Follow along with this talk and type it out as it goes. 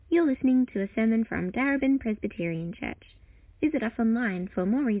You're listening to a sermon from Darebin Presbyterian Church. Visit us online for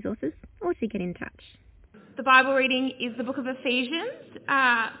more resources or to get in touch. The Bible reading is the book of Ephesians,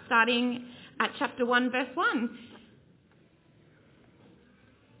 starting at chapter 1, verse 1.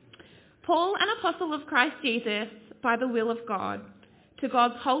 Paul, an apostle of Christ Jesus, by the will of God, to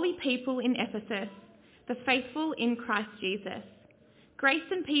God's holy people in Ephesus, the faithful in Christ Jesus. Grace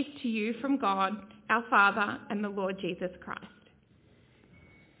and peace to you from God, our Father, and the Lord Jesus Christ.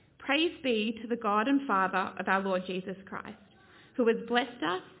 Praise be to the God and Father of our Lord Jesus Christ, who has blessed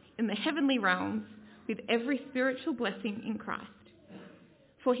us in the heavenly realms with every spiritual blessing in Christ.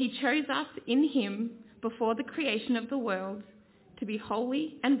 For he chose us in him before the creation of the world to be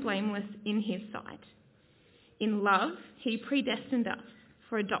holy and blameless in his sight. In love, he predestined us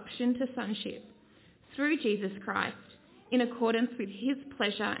for adoption to sonship through Jesus Christ in accordance with his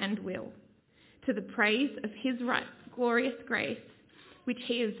pleasure and will, to the praise of his right glorious grace, which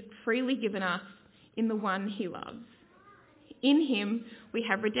he has freely given us in the one he loves. In him we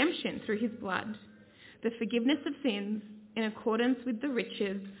have redemption through his blood, the forgiveness of sins in accordance with the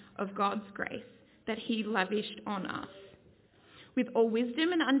riches of God's grace that he lavished on us. With all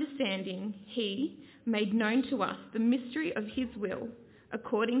wisdom and understanding, he made known to us the mystery of his will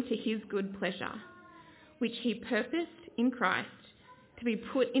according to his good pleasure, which he purposed in Christ to be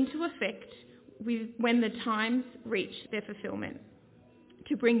put into effect when the times reach their fulfillment,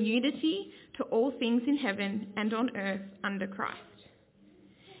 to bring unity to all things in heaven and on earth under Christ.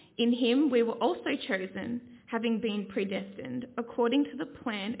 In him we were also chosen, having been predestined according to the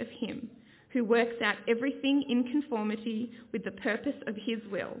plan of him who works out everything in conformity with the purpose of his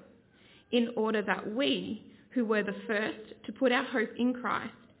will, in order that we, who were the first to put our hope in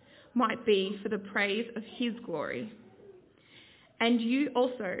Christ, might be for the praise of his glory. And you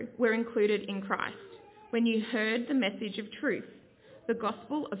also were included in Christ when you heard the message of truth, the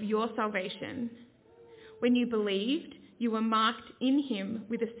gospel of your salvation. When you believed, you were marked in him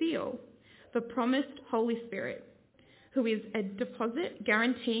with a seal, the promised Holy Spirit, who is a deposit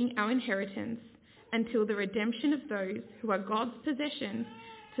guaranteeing our inheritance until the redemption of those who are God's possession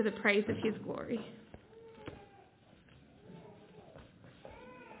to the praise of his glory.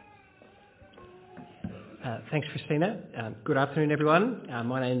 Thanks, Christina. Good afternoon, everyone.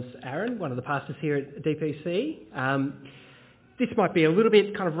 My name's Aaron, one of the pastors here at DPC. This might be a little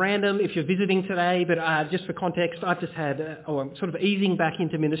bit kind of random if you're visiting today, but just for context, I've just had, I'm sort of easing back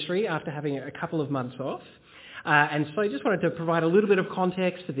into ministry after having a couple of months off. And so I just wanted to provide a little bit of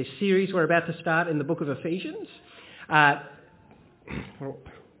context for this series we're about to start in the book of Ephesians.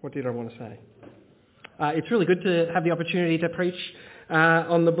 What did I want to say? It's really good to have the opportunity to preach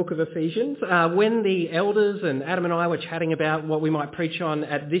on the book of Ephesians. When the elders and Adam and I were chatting about what we might preach on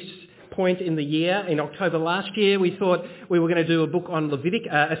at this point in the year, in October last year, we thought we were going to do a book on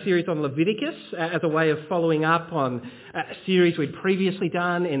a series on Leviticus as a way of following up on a series we'd previously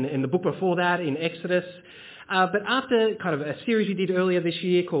done in the book before that, in Exodus. But after kind of a series we did earlier this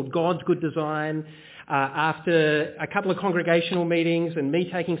year called God's Good Design, after a couple of congregational meetings and me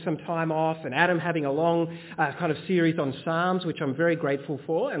taking some time off and Adam having a long kind of series on Psalms, which I'm very grateful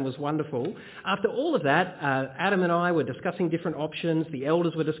for and was wonderful. After all of that, Adam and I were discussing different options. The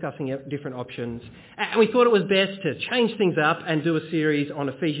elders were discussing different options. And we thought it was best to change things up and do a series on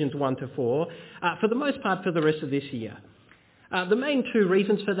Ephesians 1 to 4, for the most part for the rest of this year. The main two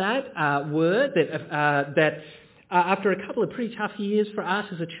reasons for that were that after a couple of pretty tough years for us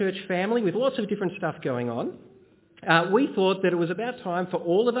as a church family with lots of different stuff going on, we thought that it was about time for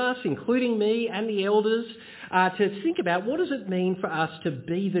all of us, including me and the elders, to think about what does it mean for us to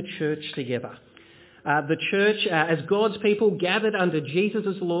be the church together. The church, as God's people gathered under Jesus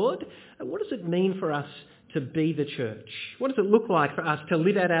as Lord, what does it mean for us to be the church? What does it look like for us to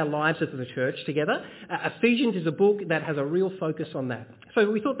live out our lives as the church together? Ephesians is a book that has a real focus on that. So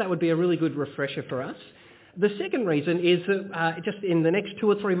we thought that would be a really good refresher for us. The second reason is that just in the next 2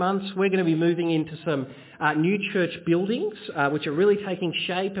 or 3 months, we're going to be moving into some new church buildings, which are really taking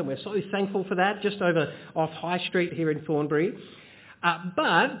shape, and we're so thankful for that, just off High Street here in Thornbury.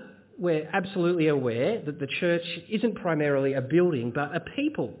 But we're absolutely aware that the church isn't primarily a building, but a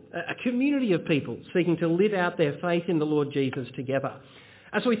people, a community of people seeking to live out their faith in the Lord Jesus together.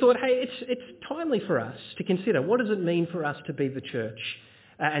 And so we thought, hey, it's timely for us to consider what does it mean for us to be the church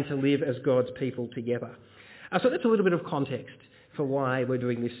and to live as God's people together. So that's a little bit of context for why we're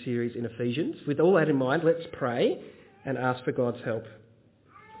doing this series in Ephesians. With all that in mind, let's pray and ask for God's help.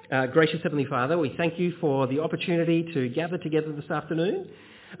 Gracious Heavenly Father, we thank you for the opportunity to gather together this afternoon.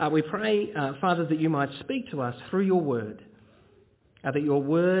 We pray, Father, that you might speak to us through your word, that your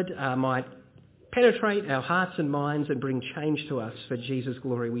word might penetrate our hearts and minds and bring change to us. For Jesus'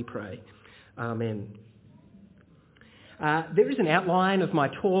 glory we pray. Amen. There is an outline of my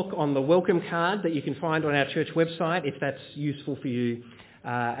talk on the welcome card that you can find on our church website if that's useful for you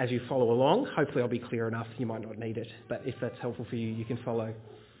as you follow along. Hopefully I'll be clear enough. You might not need it, but if that's helpful for you, you can follow.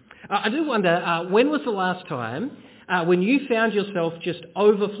 I do wonder, when was the last time when you found yourself just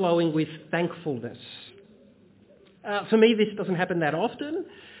overflowing with thankfulness? For me, this doesn't happen that often.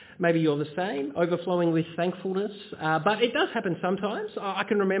 Maybe you're the same, overflowing with thankfulness. But it does happen sometimes. I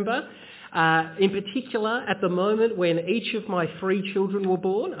can remember, in particular, at the moment when each of my 3 children were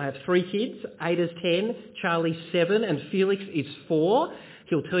born. I have 3 kids. Ada's 10, Charlie's 7, and Felix is 4.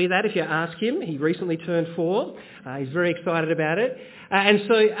 He'll tell you that if you ask him. He recently turned 4. He's very excited about it. And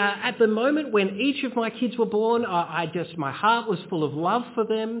so at the moment when each of my kids were born, my heart was full of love for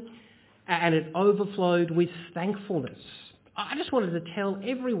them, and it overflowed with thankfulness. I just wanted to tell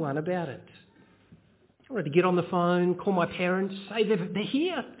everyone about it. I wanted to get on the phone, call my parents, say they're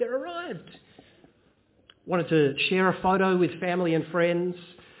here, they're arrived. Wanted to share a photo with family and friends.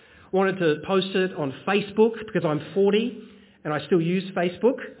 Wanted to post it on Facebook because I'm 40 and I still use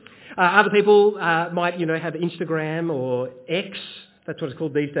Facebook. Other people might, have Instagram or X. That's what it's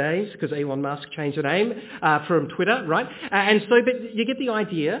called these days because Elon Musk changed the name from Twitter, right? But you get the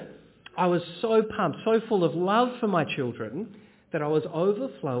idea. I was so pumped, so full of love for my children that I was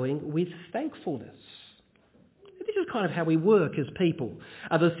overflowing with thankfulness. This is kind of how we work as people.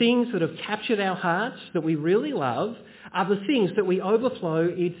 The things that have captured our hearts that we really love are the things that we overflow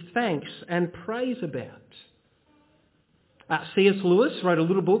in thanks and praise about. C.S. Lewis wrote a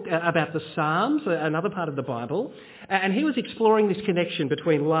little book about the Psalms, another part of the Bible, and he was exploring this connection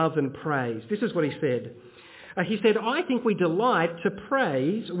between love and praise. This is what he said. He said, I think we delight to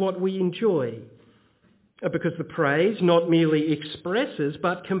praise what we enjoy, because the praise not merely expresses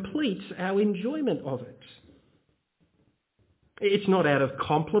but completes our enjoyment of it. It's not out of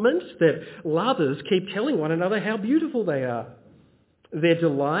compliment that lovers keep telling one another how beautiful they are. Their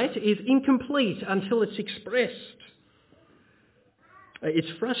delight is incomplete until it's expressed.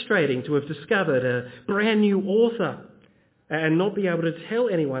 It's frustrating to have discovered a brand new author and not be able to tell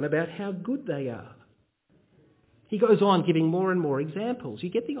anyone about how good they are. He goes on giving more and more examples. You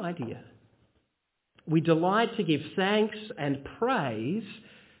get the idea. We delight to give thanks and praise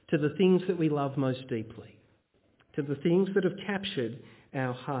to the things that we love most deeply, to the things that have captured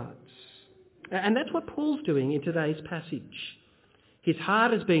our hearts. And that's what Paul's doing in today's passage. His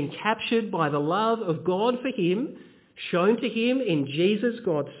heart is being captured by the love of God for him, shown to him in Jesus,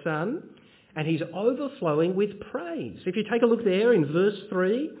 God's Son, and he's overflowing with praise. If you take a look there in verse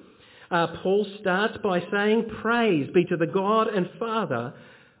 3, Paul starts by saying, praise be to the God and Father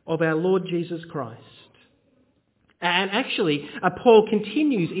of our Lord Jesus Christ. And actually, Paul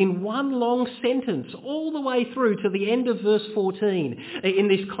continues in one long sentence all the way through to the end of verse 14 in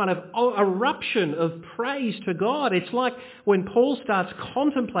this kind of eruption of praise to God. It's like when Paul starts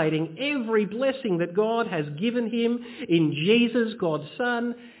contemplating every blessing that God has given him in Jesus, God's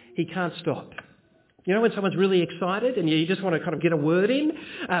Son, he can't stop. You know when someone's really excited and you just want to kind of get a word in,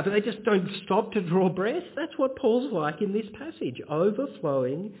 but they just don't stop to draw breath? That's what Paul's like in this passage,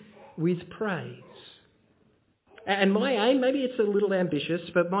 overflowing with praise. And my aim, maybe it's a little ambitious,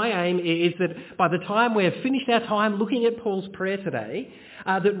 but my aim is that by the time we've finished our time looking at Paul's prayer today,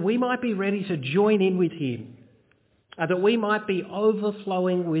 that we might be ready to join in with him, that we might be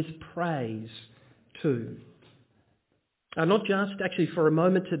overflowing with praise too. Not just actually for a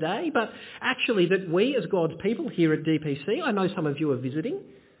moment today, but actually that we as God's people here at DPC, I know some of you are visiting,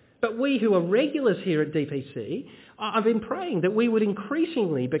 but we who are regulars here at DPC, I've been praying that we would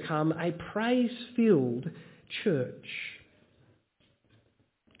increasingly become a praise-filled church.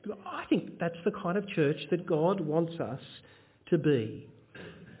 I think that's the kind of church that God wants us to be.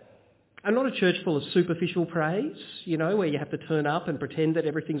 And not a church full of superficial praise, where you have to turn up and pretend that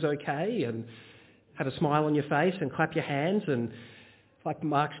everything's okay and have a smile on your face and clap your hands and like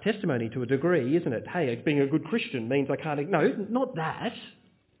Mark's testimony to a degree, isn't it? Hey, being a good Christian means I can't... No, not that.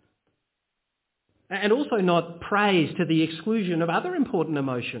 And also not praise to the exclusion of other important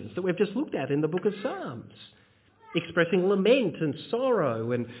emotions that we've just looked at in the book of Psalms. Expressing lament and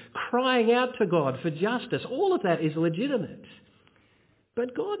sorrow and crying out to God for justice. All of that is legitimate.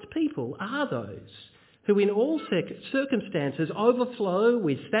 But God's people are those who in all circumstances overflow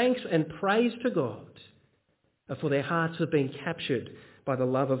with thanks and praise to God, for their hearts have been captured by the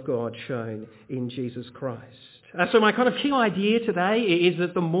love of God shown in Jesus Christ. So my kind of key idea today is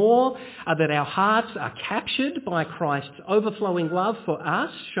that the more that our hearts are captured by Christ's overflowing love for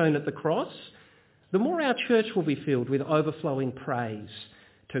us shown at the cross, the more our church will be filled with overflowing praise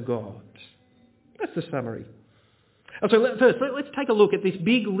to God. That's the summary. So first, let's take a look at this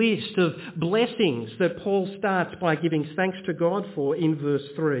big list of blessings that Paul starts by giving thanks to God for in verse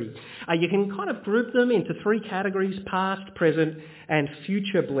 3. You can kind of group them into three categories: past, present and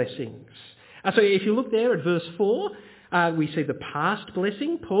future blessings. So if you look there at verse 4, we see the past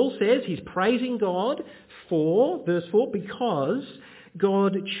blessing. Paul says he's praising God for, verse 4, because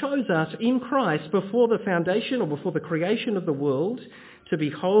God chose us in Christ before the foundation or before the creation of the world to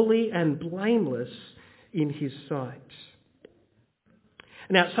be holy and blameless in his sight.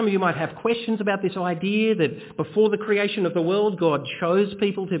 Now, some of you might have questions about this idea that before the creation of the world, God chose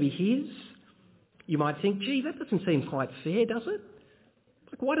people to be his. You might think, gee, that doesn't seem quite fair, does it?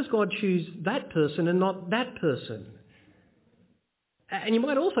 Like, why does God choose that person and not that person? And you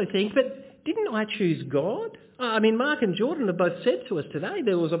might also think, but didn't I choose God? I mean, Mark and Jordan have both said to us today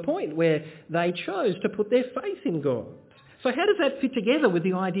there was a point where they chose to put their faith in God. So how does that fit together with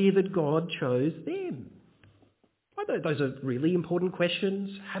the idea that God chose them? Those are really important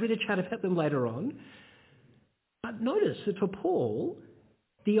questions. Happy to chat about them later on. But notice that for Paul,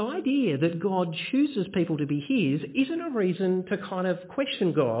 the idea that God chooses people to be his isn't a reason to kind of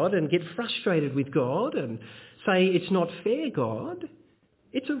question God and get frustrated with God and say, it's not fair, God.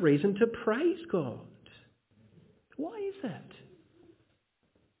 It's a reason to praise God. Why is that?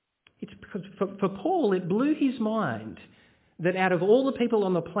 It's because for Paul, it blew his mind that out of all the people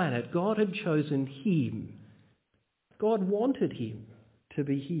on the planet, God had chosen him. God wanted him to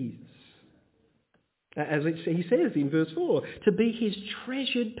be his. As he says in verse 4, to be his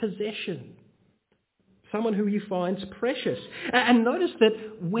treasured possession. Someone who he finds precious. And notice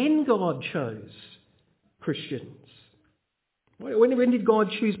that when God chose Christians, when did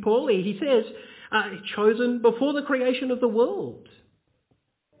God choose Paul? He says, chosen before the creation of the world.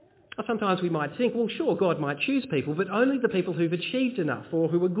 Sometimes we might think, well, sure, God might choose people, but only the people who've achieved enough, or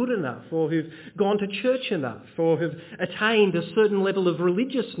who are good enough, or who've gone to church enough, or who've attained a certain level of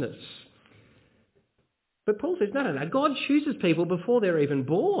religiousness. But Paul says, no. God chooses people before they're even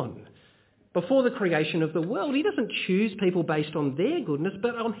born, before the creation of the world. He doesn't choose people based on their goodness,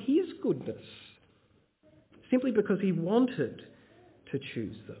 but on his goodness, simply because he wanted to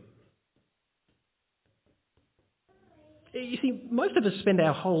choose them. You see, most of us spend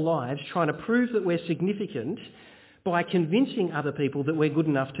our whole lives trying to prove that we're significant by convincing other people that we're good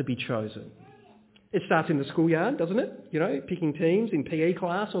enough to be chosen. It starts in the schoolyard, doesn't it? You know, picking teams in PE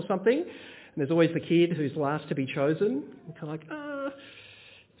class or something. And there's always the kid who's last to be chosen. You're kind of like,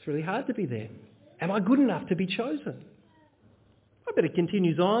 it's really hard to be there. Am I good enough to be chosen? I bet it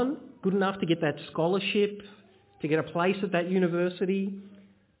continues on. Good enough to get that scholarship, to get a place at that university.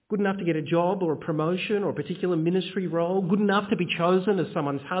 Good enough to get a job or a promotion or a particular ministry role. Good enough to be chosen as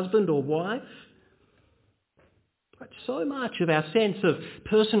someone's husband or wife. But so much of our sense of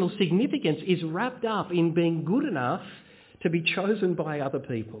personal significance is wrapped up in being good enough to be chosen by other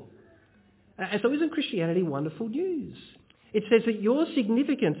people. And so isn't Christianity wonderful news? It says that your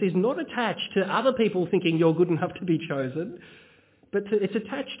significance is not attached to other people thinking you're good enough to be chosen, but it's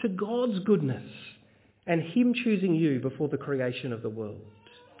attached to God's goodness and him choosing you before the creation of the world.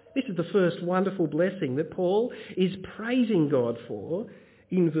 This is the first wonderful blessing that Paul is praising God for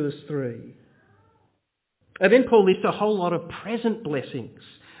in verse 3. And then Paul lists a whole lot of present blessings.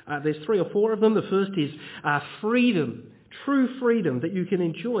 There's 3 or 4 of them. The first is freedom, true freedom that you can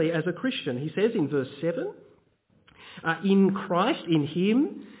enjoy as a Christian. He says in verse 7, in Christ, in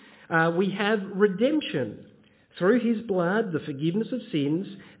him, we have redemption. Through his blood, the forgiveness of sins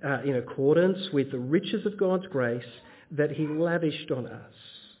in accordance with the riches of God's grace that he lavished on us.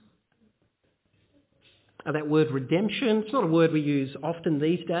 That word redemption, it's not a word we use often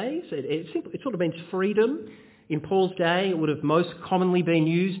these days. It sort of means freedom. In Paul's day, it would have most commonly been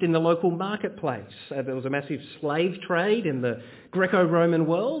used in the local marketplace. There was a massive slave trade in the Greco-Roman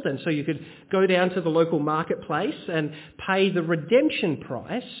world, and so you could go down to the local marketplace and pay the redemption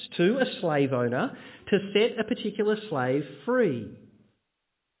price to a slave owner to set a particular slave free.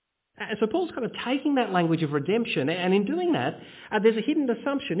 And so Paul's kind of taking that language of redemption, and in doing that, there's a hidden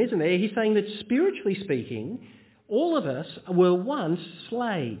assumption, isn't there? He's saying that spiritually speaking, all of us were once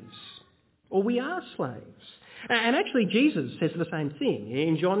slaves, or we are slaves. And actually Jesus says the same thing.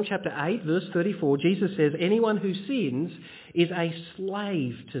 In John chapter 8, verse 34, Jesus says, anyone who sins is a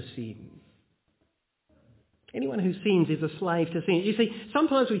slave to sin. Anyone who sins is a slave to sin. You see,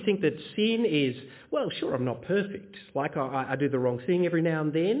 sometimes we think that sin is, well, sure, I'm not perfect. Like I do the wrong thing every now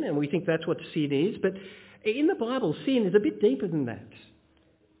and then, and we think that's what sin is. But in the Bible, sin is a bit deeper than that.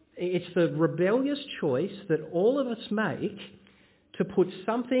 It's the rebellious choice that all of us make to put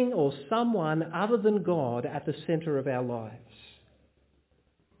something or someone other than God at the centre of our lives.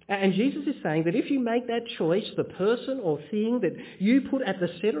 And Jesus is saying that if you make that choice, the person or thing that you put at the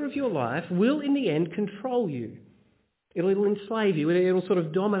centre of your life will in the end control you. It'll enslave you. It'll sort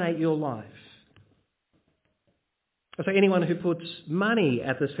of dominate your life. So anyone who puts money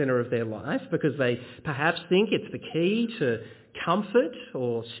at the centre of their life because they perhaps think it's the key to comfort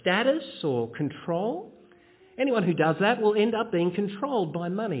or status or control, anyone who does that will end up being controlled by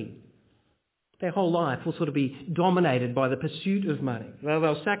money. Their whole life will sort of be dominated by the pursuit of money.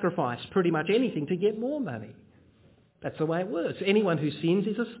 They'll sacrifice pretty much anything to get more money. That's the way it works. Anyone who sins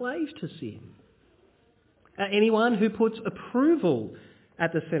is a slave to sin. Anyone who puts approval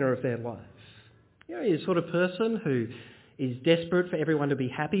at the centre of their life. You're the sort of person who is desperate for everyone to be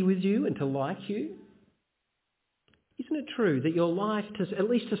happy with you and to like you. Isn't it true that your life, at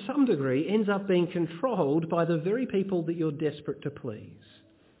least to some degree, ends up being controlled by the very people that you're desperate to please?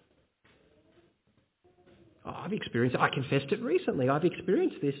 I confessed it recently. I've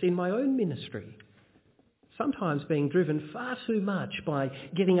experienced this in my own ministry. Sometimes being driven far too much by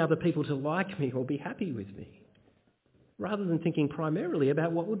getting other people to like me or be happy with me, rather than thinking primarily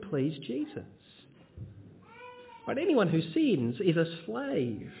about what would please Jesus. But anyone who sins is a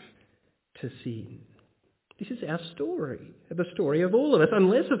slave to sin. This is our story, the story of all of us,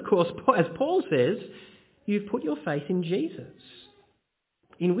 unless, of course, as Paul says, you've put your faith in Jesus,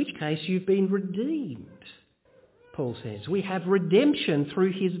 in which case you've been redeemed. Paul says, we have redemption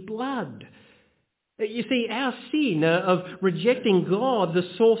through his blood. You see, our sin of rejecting God, the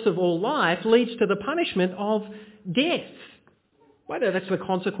source of all life, leads to the punishment of death. Well, that's the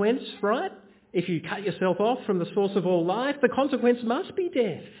consequence, right? If you cut yourself off from the source of all life, the consequence must be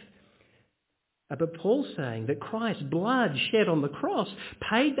death. But Paul's saying that Christ's blood shed on the cross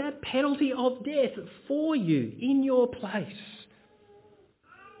paid that penalty of death for you in your place.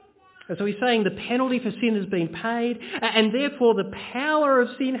 And so he's saying the penalty for sin has been paid, and therefore the power of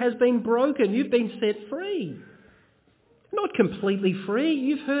sin has been broken. You've been set free. Not completely free.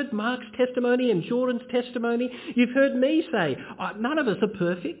 You've heard Mark's testimony and Jordan's testimony. You've heard me say, none of us are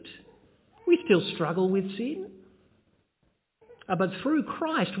perfect. We still struggle with sin. But through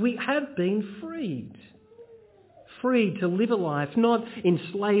Christ we have been freed. Freed to live a life not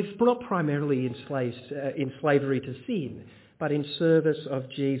primarily in slavery to sin, but in service of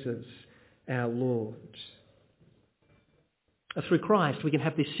Jesus, our Lord. Through Christ we can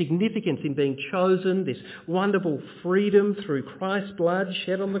have this significance in being chosen, this wonderful freedom through Christ's blood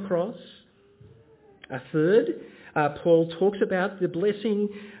shed on the cross. Third, Paul talks about the blessing,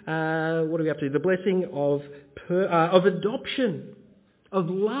 The blessing of adoption, of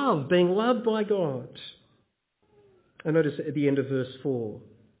love, being loved by God. And notice at the end of verse 4,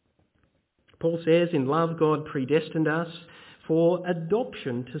 Paul says, in love God predestined us for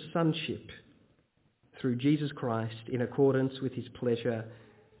adoption to sonship through Jesus Christ in accordance with his pleasure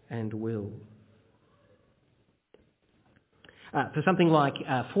and will. For something like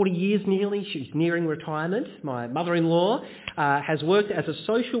 40 years nearly, she's nearing retirement, my mother-in-law has worked as a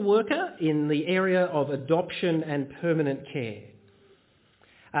social worker in the area of adoption and permanent care.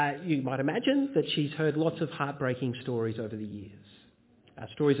 You might imagine that she's heard lots of heartbreaking stories over the years.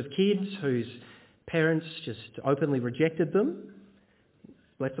 Stories of kids whose parents just openly rejected them,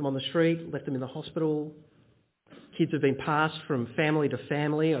 left them on the street, left them in the hospital. Kids have been passed from family to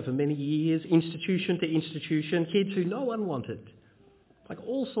family over many years, institution to institution, kids who no one wanted. Like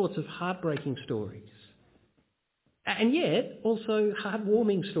all sorts of heartbreaking stories. And yet, also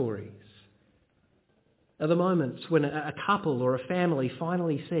heartwarming stories. Are the moments when a couple or a family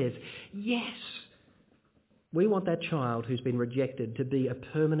finally says, yes, we want that child who's been rejected to be a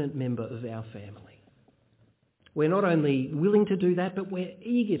permanent member of our family. We're not only willing to do that, but we're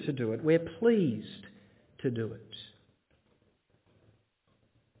eager to do it. We're pleased to do it.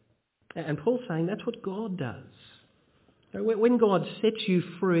 And Paul's saying that's what God does. When God sets you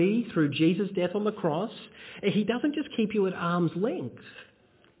free through Jesus' death on the cross, he doesn't just keep you at arm's length.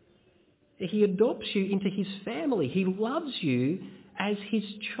 He adopts you into his family. He loves you as his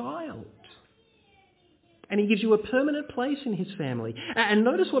child. And he gives you a permanent place in his family. And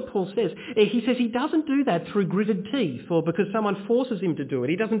notice what Paul says. He says he doesn't do that through gritted teeth or because someone forces him to do it.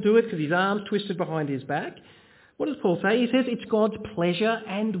 He doesn't do it because his arm's twisted behind his back. What does Paul say? He says it's God's pleasure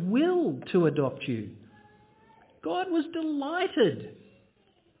and will to adopt you. God was delighted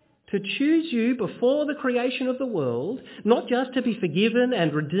to choose you before the creation of the world, not just to be forgiven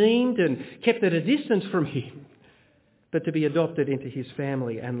and redeemed and kept at a distance from him, but to be adopted into his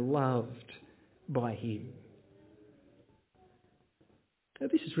family and loved by him. Now,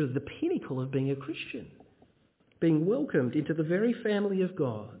 this is really the pinnacle of being a Christian, being welcomed into the very family of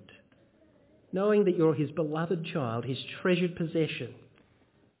God, knowing that you're his beloved child, his treasured possession,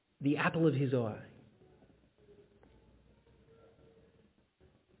 the apple of his eye.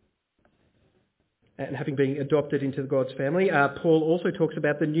 And having been adopted into God's family, Paul also talks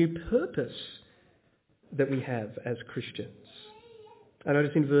about the new purpose that we have as Christians. I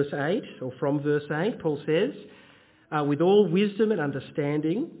notice in verse 8, or from verse 8, Paul says, with all wisdom and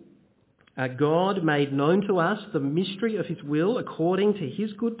understanding, God made known to us the mystery of his will according to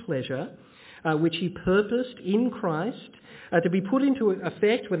his good pleasure, which he purposed in Christ to be put into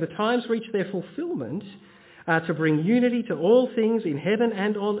effect when the times reach their fulfilment, to bring unity to all things in heaven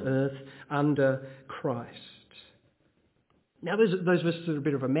and on earth under Christ. Now, those verses are a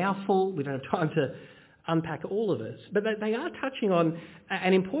bit of a mouthful. We don't have time to unpack all of it. But they are touching on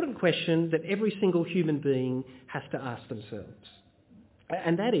an important question that every single human being has to ask themselves.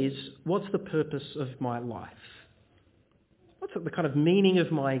 And that is, what's the purpose of my life? What's the kind of meaning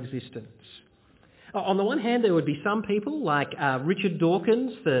of my existence? On the one hand, there would be some people like Richard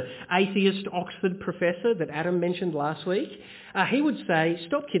Dawkins, the atheist Oxford professor that Adam mentioned last week. He would say,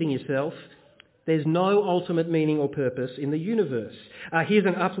 stop kidding yourself. There's no ultimate meaning or purpose in the universe. Here's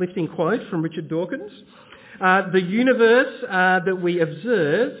an uplifting quote from Richard Dawkins. The universe that we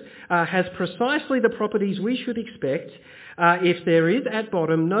observe has precisely the properties we should expect if there is at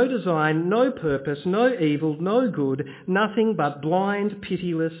bottom no design, no purpose, no evil, no good, nothing but blind,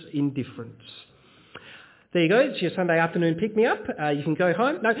 pitiless indifference. There you go, it's your Sunday afternoon pick-me-up. You can go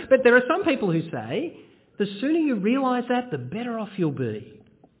home. No, but there are some people who say, the sooner you realise that, the better off you'll be.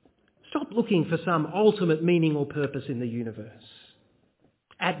 Stop looking for some ultimate meaning or purpose in the universe.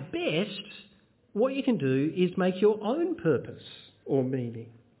 At best, what you can do is make your own purpose or meaning.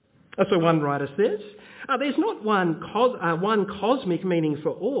 So one writer says, there's not one cosmic meaning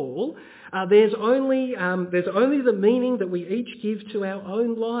for all. There's only the meaning that we each give to our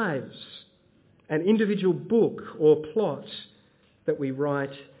own lives. An individual book or plot that we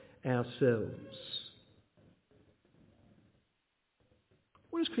write ourselves.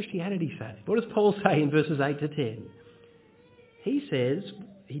 What does Christianity say? What does Paul say in verses 8 to 10? He says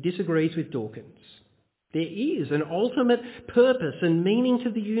he disagrees with Dawkins. There is an ultimate purpose and meaning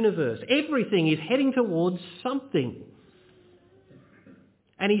to the universe. Everything is heading towards something.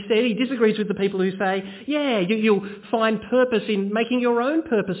 And he said he disagrees with the people who say, yeah, you'll find purpose in making your own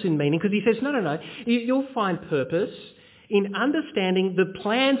purpose and meaning. Because he says, no. You'll find purpose in understanding the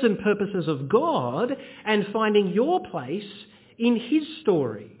plans and purposes of God and finding your place in his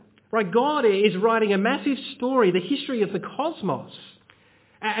story. Right? God is writing a massive story, the history of the cosmos.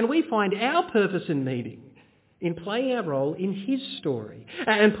 And we find our purpose and meaning in playing our role in his story.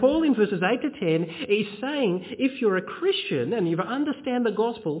 And Paul in verses 8 to 10 is saying, if you're a Christian and you understand the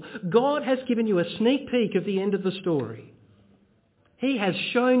gospel, God has given you a sneak peek of the end of the story. He has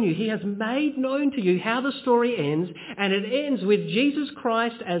shown you, he has made known to you how the story ends, and it ends with Jesus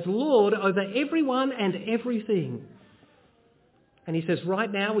Christ as Lord over everyone and everything. And he says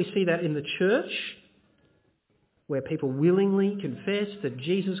right now we see that in the church, where people willingly confess that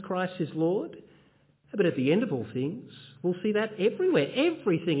Jesus Christ is Lord. But at the end of all things, we'll see that everywhere.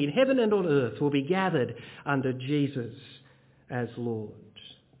 Everything in heaven and on earth will be gathered under Jesus as Lord.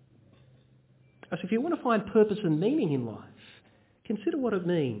 So if you want to find purpose and meaning in life, consider what it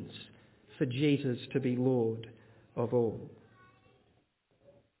means for Jesus to be Lord of all.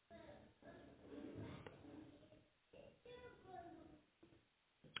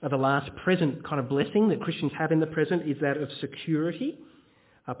 The last present kind of blessing that Christians have in the present is that of security.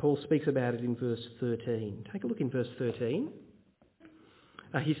 Paul speaks about it in verse 13. Take a look in verse 13.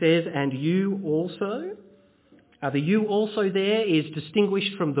 He says, and you also. The you also there is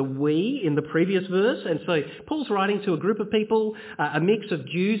distinguished from the we in the previous verse. And so Paul's writing to a group of people, a mix of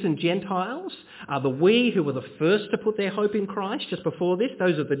Jews and Gentiles. The we who were the first to put their hope in Christ just before this,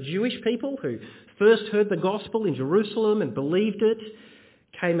 those are the Jewish people who first heard the gospel in Jerusalem and believed it.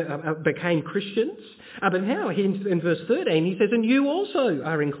 Became Christians. But now in verse 13 he says, and you also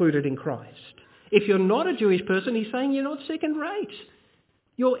are included in Christ. If you're not a Jewish person, he's saying you're not second rate.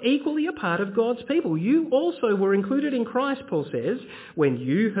 You're equally a part of God's people. You also were included in Christ, Paul says, when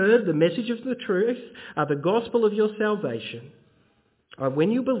you heard the message of the truth, the gospel of your salvation.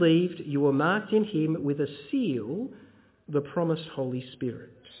 When you believed, you were marked in him with a seal, the promised Holy Spirit.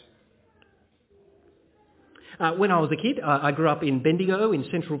 When I was a kid, I grew up in Bendigo in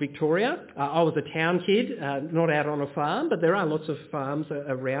central Victoria. I was a town kid, not out on a farm, but there are lots of farms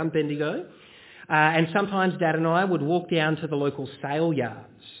around Bendigo. And sometimes Dad and I would walk down to the local sale yards,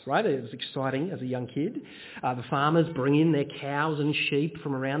 right? It was exciting as a young kid. The farmers bring in their cows and sheep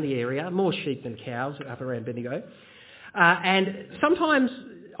from around the area, more sheep than cows up around Bendigo. And sometimes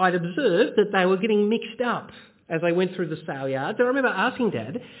I'd observe that they were getting mixed up as they went through the sale yards. And I remember asking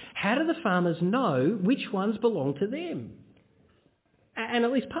Dad, how do the farmers know which ones belong to them? And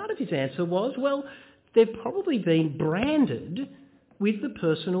at least part of his answer was, well, they've probably been branded with the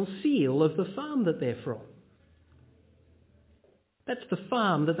personal seal of the farm that they're from. That's the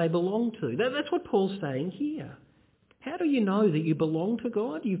farm that they belong to. That's what Paul's saying here. How do you know that you belong to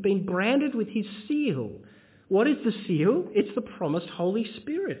God? You've been branded with his seal. What is the seal? It's the promised Holy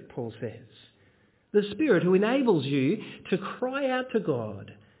Spirit, Paul says. The Spirit who enables you to cry out to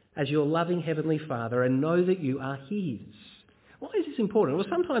God as your loving Heavenly Father and know that you are his. Why is this important? Well,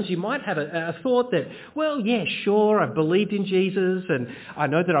 sometimes you might have a thought that, well, yeah, sure, I've believed in Jesus and I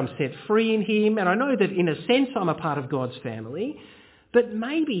know that I'm set free in him and I know that in a sense I'm a part of God's family, but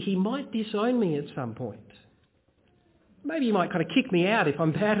maybe he might disown me at some point. Maybe he might kind of kick me out if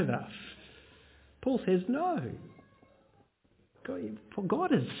I'm bad enough. Paul says no.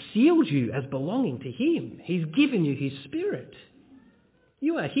 God has sealed you as belonging to him. He's given you his Spirit.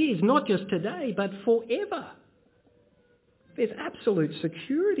 You are his not just today, but forever. There's absolute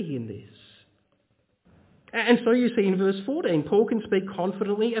security in this. And so you see in verse 14, Paul can speak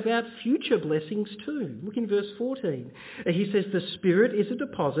confidently about future blessings too. Look in verse 14. He says the Spirit is a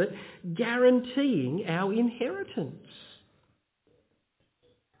deposit guaranteeing our inheritance.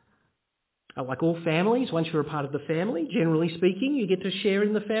 Like all families, once you're a part of the family, generally speaking, you get to share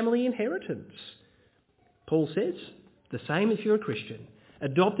in the family inheritance. Paul says the same if you're a Christian.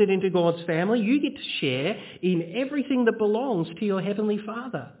 Adopted into God's family, you get to share in everything that belongs to your Heavenly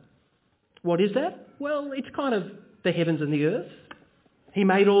Father. What is that? Well, it's kind of the heavens and the earth. He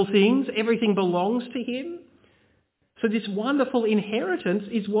made all things. Everything belongs to him. So this wonderful inheritance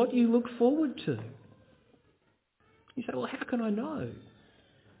is what you look forward to. You say, well, how can I know?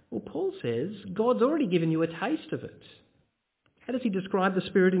 Well, Paul says God's already given you a taste of it. How does he describe the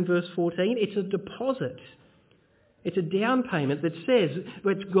Spirit in verse 14? It's a deposit. It's a down payment that says,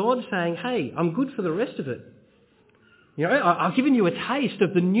 it's God saying, hey, I'm good for the rest of it. You know, I've given you a taste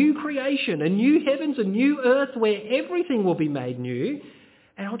of the new creation, a new heavens, a new earth where everything will be made new.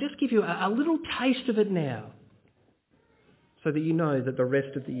 And I'll just give you a little taste of it now so that you know that the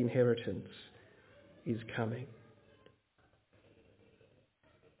rest of the inheritance is coming.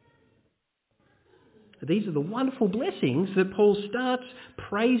 These are the wonderful blessings that Paul starts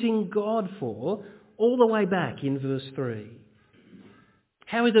praising God for all the way back in verse 3.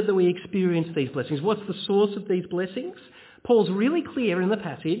 How is it that we experience these blessings? What's the source of these blessings? Paul's really clear in the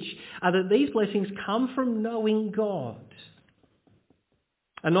passage that these blessings come from knowing God.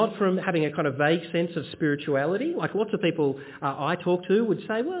 And not from having a kind of vague sense of spirituality. Like lots of people I talk to would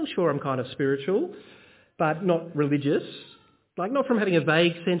say, well, sure, I'm kind of spiritual, but not religious. Like not from having a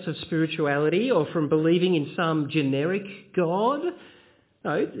vague sense of spirituality or from believing in some generic God.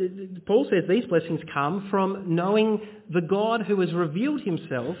 No, Paul says these blessings come from knowing the God who has revealed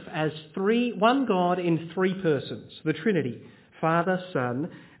himself as one God in three persons, the Trinity, Father, Son,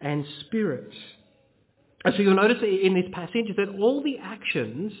 and Spirit. So you'll notice in this passage that all the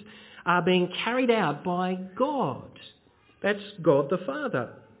actions are being carried out by God. That's God the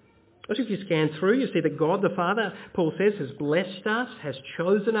Father. As if you scan through, you see that God the Father, Paul says, has blessed us, has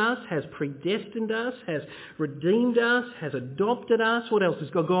chosen us, has predestined us, has redeemed us, has adopted us. What else has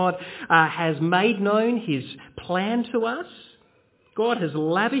God? God has made known his plan to us. God has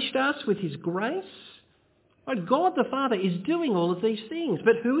lavished us with his grace. God the Father is doing all of these things,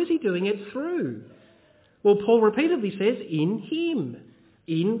 but who is he doing it through? Well, Paul repeatedly says, in him,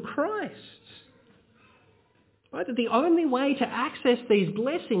 in Christ. Right? That the only way to access these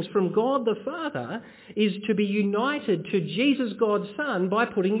blessings from God the Father is to be united to Jesus, God's Son, by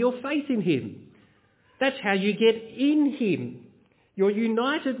putting your faith in him. That's how you get in him. You're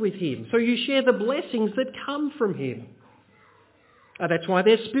united with him. So you share the blessings that come from him. That's why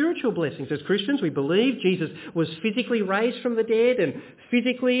they're spiritual blessings. As Christians, we believe Jesus was physically raised from the dead and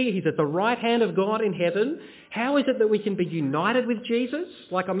physically he's at the right hand of God in heaven. How is it that we can be united with Jesus?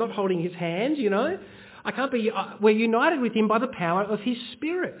 Like I'm not holding his hand, you know. We're united with him by the power of his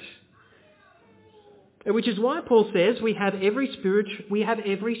Spirit. Which is why Paul says we have every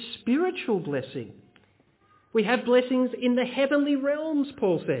spiritual blessing. We have blessings in the heavenly realms,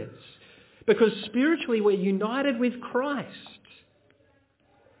 Paul says. Because spiritually we're united with Christ.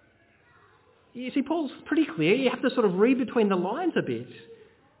 You see, Paul's pretty clear. You have to sort of read between the lines a bit.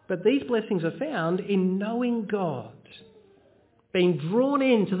 But these blessings are found in knowing God. Being drawn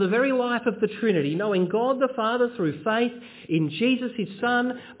into the very life of the Trinity, knowing God the Father through faith in Jesus his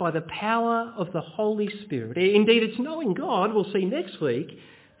Son by the power of the Holy Spirit. Indeed, it's knowing God, we'll see next week,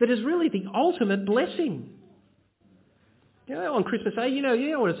 that is really the ultimate blessing. On Christmas Day, you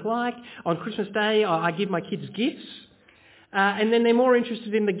know what it's like. On Christmas Day, I give my kids gifts, and then they're more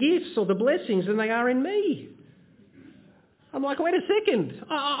interested in the gifts or the blessings than they are in me. I'm like, wait a second,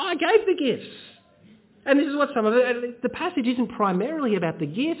 I gave the gifts. And this is what some of the passage isn't primarily about the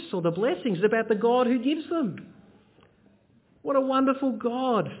gifts or the blessings, it's about the God who gives them. What a wonderful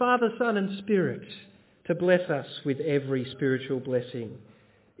God, Father, Son and Spirit, to bless us with every spiritual blessing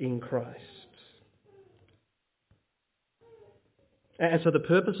in Christ. And so the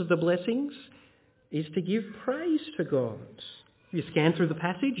purpose of the blessings is to give praise to God. You scan through the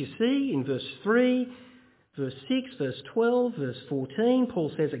passage, you see in verse 3, verse 6, verse 12, verse 14,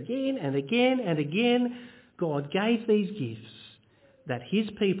 Paul says again and again and again, God gave these gifts that his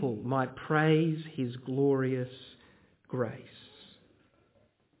people might praise his glorious grace.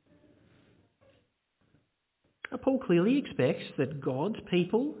 Now, Paul clearly expects that God's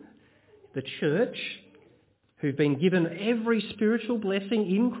people, the church, who've been given every spiritual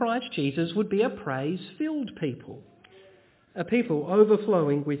blessing in Christ Jesus, would be a praise-filled people, a people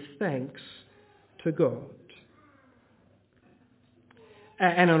overflowing with thanks to God.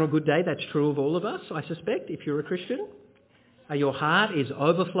 And on a good day, that's true of all of us, I suspect, if you're a Christian. Your heart is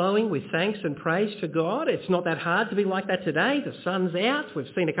overflowing with thanks and praise to God. It's not that hard to be like that today. The sun's out. We've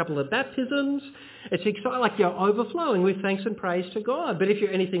seen a couple of baptisms. It's exciting, like you're overflowing with thanks and praise to God. But if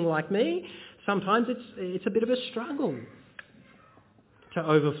you're anything like me, sometimes it's a bit of a struggle to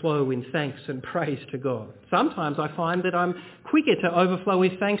overflow in thanks and praise to God. Sometimes I find that I'm quicker to overflow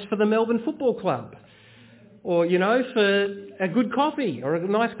with thanks for the Melbourne Football Club, or, for a good coffee or a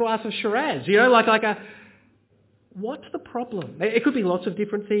nice glass of Shiraz, what's the problem? It could be lots of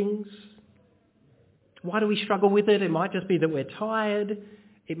different things. Why do we struggle with it? It might just be that we're tired.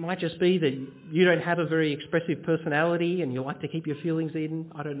 It might just be that you don't have a very expressive personality and you like to keep your feelings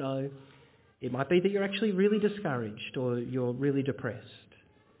in. I don't know. It might be that you're actually really discouraged or you're really depressed.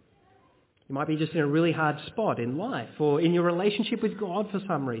 You might be just in a really hard spot in life or in your relationship with God for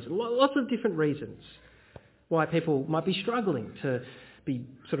some reason. Lots of different reasons why people might be struggling to be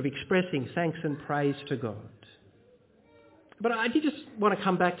sort of expressing thanks and praise to God. But I did just want to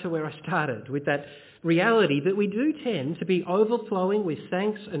come back to where I started, with that reality that we do tend to be overflowing with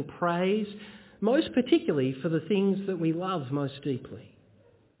thanks and praise, most particularly for the things that we love most deeply,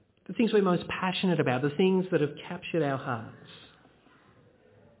 the things we're most passionate about, the things that have captured our hearts.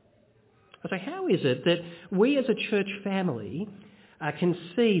 So how is it that we as a church family can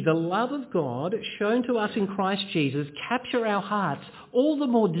see the love of God shown to us in Christ Jesus capture our hearts all the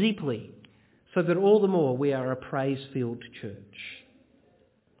more deeply, so that all the more we are a praise-filled church?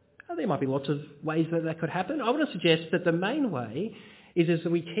 There might be lots of ways that could happen. I want to suggest that the main way is that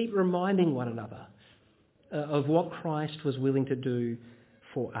we keep reminding one another of what Christ was willing to do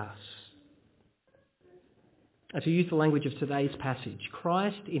for us. To use the language of today's passage,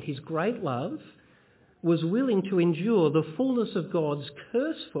 Christ, in his great love, was willing to endure the fullness of God's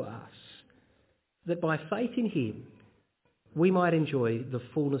curse for us, that by faith in him, we might enjoy the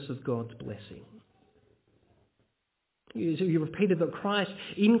fullness of God's blessing. You repeated that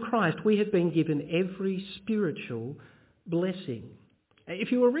in Christ, we have been given every spiritual blessing.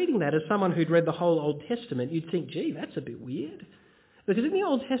 If you were reading that as someone who'd read the whole Old Testament, you'd think, gee, that's a bit weird. Because in the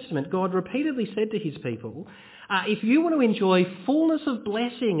Old Testament, God repeatedly said to his people, if you want to enjoy fullness of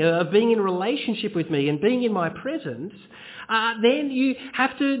blessing, of being in relationship with me and being in my presence, then you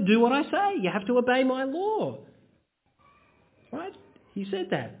have to do what I say. You have to obey my law. Right? He said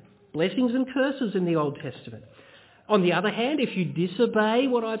that. Blessings and curses in the Old Testament. On the other hand, if you disobey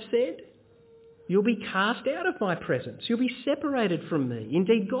what I've said, you'll be cast out of my presence. You'll be separated from me.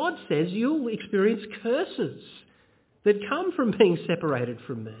 Indeed, God says you'll experience curses that come from being separated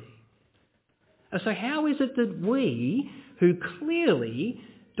from me. So how is it that we, who clearly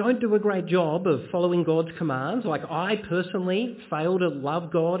don't do a great job of following God's commands, like I personally fail to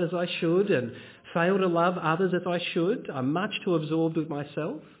love God as I should and fail to love others as I should, I'm much too absorbed with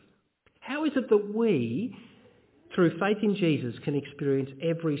myself, how is it that we, through faith in Jesus, can experience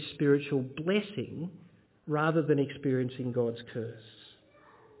every spiritual blessing rather than experiencing God's curse?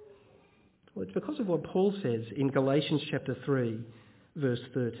 Well, it's because of what Paul says in Galatians chapter 3, verse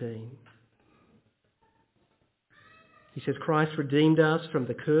 13. He says, Christ redeemed us from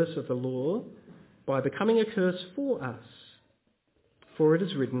the curse of the law by becoming a curse for us. For it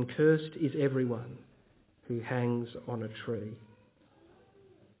is written, cursed is everyone who hangs on a tree.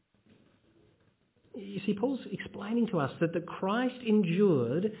 You see, Paul's explaining to us that Christ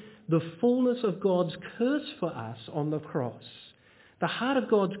endured the fullness of God's curse for us on the cross. The heart of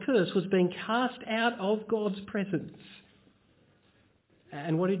God's curse was being cast out of God's presence.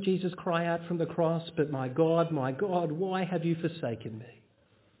 And what did Jesus cry out from the cross? But my God, why have you forsaken me?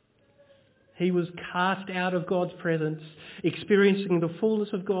 He was cast out of God's presence, experiencing the fullness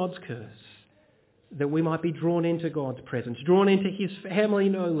of God's curse, that we might be drawn into God's presence, drawn into his family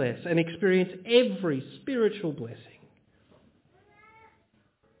no less, and experience every spiritual blessing.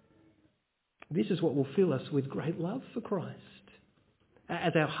 This is what will fill us with great love for Christ.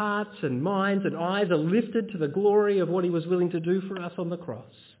 As our hearts and minds and eyes are lifted to the glory of what he was willing to do for us on the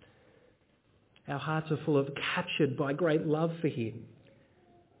cross, our hearts are captured by great love for him.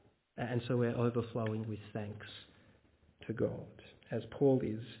 And so we're overflowing with thanks to God, as Paul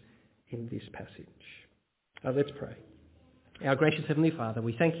is in this passage. Let's pray. Our gracious Heavenly Father,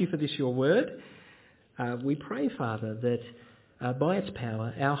 we thank you for this, your word. We pray, Father, that by its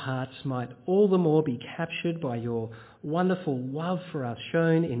power our hearts might all the more be captured by your wonderful love for us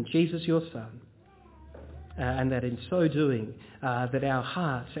shown in Jesus, your Son. And that in so doing, that our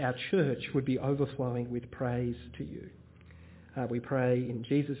hearts, our church, would be overflowing with praise to you. We pray in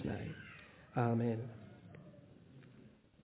Jesus' name. Amen.